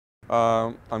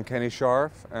I'm Kenny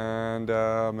Scharf, and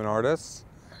I'm an artist.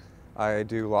 I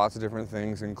do lots of different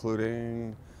things,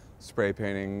 including spray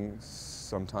painting,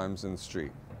 sometimes in the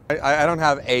street. I don't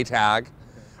have a tag.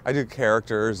 I do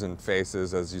characters and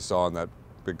faces, as you saw in that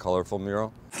big colorful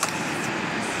mural.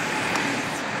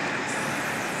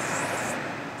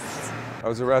 I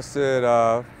was arrested,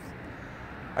 I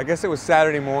guess it was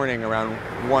Saturday morning around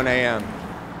 1 a.m.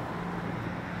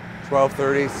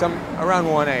 12:30, around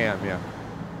 1 a.m., yeah.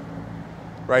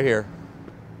 Right here.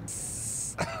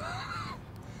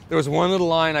 There was one little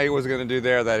line I was going to do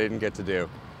there that I didn't get to do.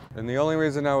 And the only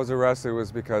reason I was arrested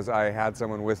was because I had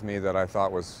someone with me that I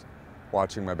thought was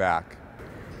watching my back.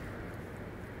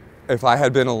 If I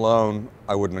had been alone,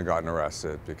 I wouldn't have gotten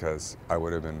arrested because I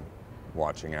would have been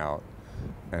watching out.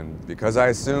 And because I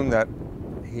assumed that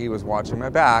he was watching my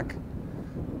back,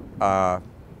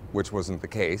 which wasn't the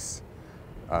case,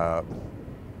 I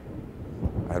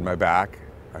had my back.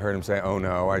 I heard him say, "Oh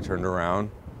no," I turned around,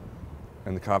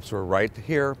 and the cops were right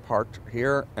here, parked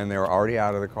here, and they were already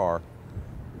out of the car.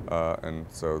 And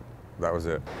so that was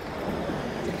it.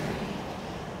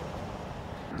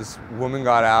 This woman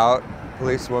got out,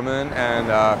 policewoman,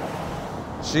 and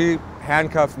she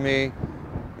handcuffed me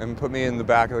and put me in the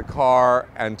back of the car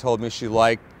and told me she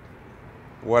liked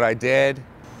what I did.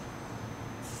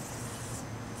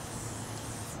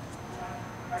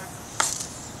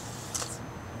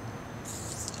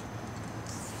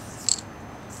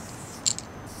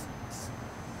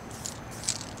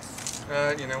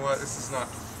 You know what, this is not...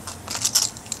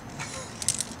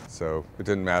 So it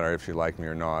didn't matter if she liked me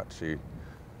or not. She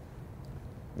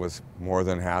was more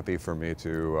than happy for me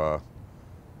to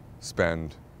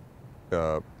spend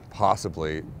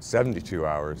possibly 72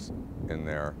 hours in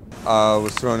there. I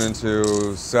was thrown into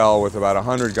a cell with about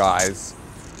 100 guys,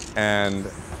 and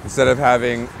instead of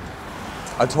having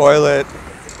a toilet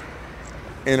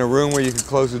in a room where you could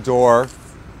close the door,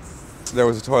 there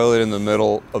was a toilet in the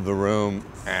middle of the room,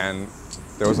 and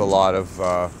there was a lot of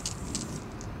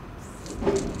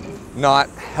not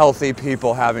healthy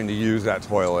people having to use that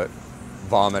toilet,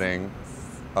 vomiting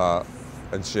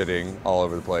and shitting all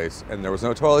over the place, and there was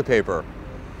no toilet paper.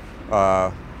 You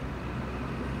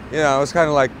know, it was kind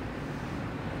of like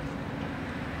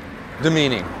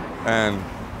demeaning and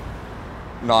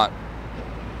not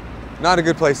a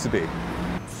good place to be.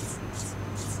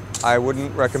 I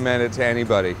wouldn't recommend it to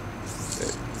anybody.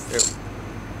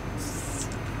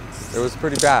 It was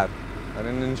pretty bad. I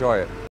didn't enjoy it.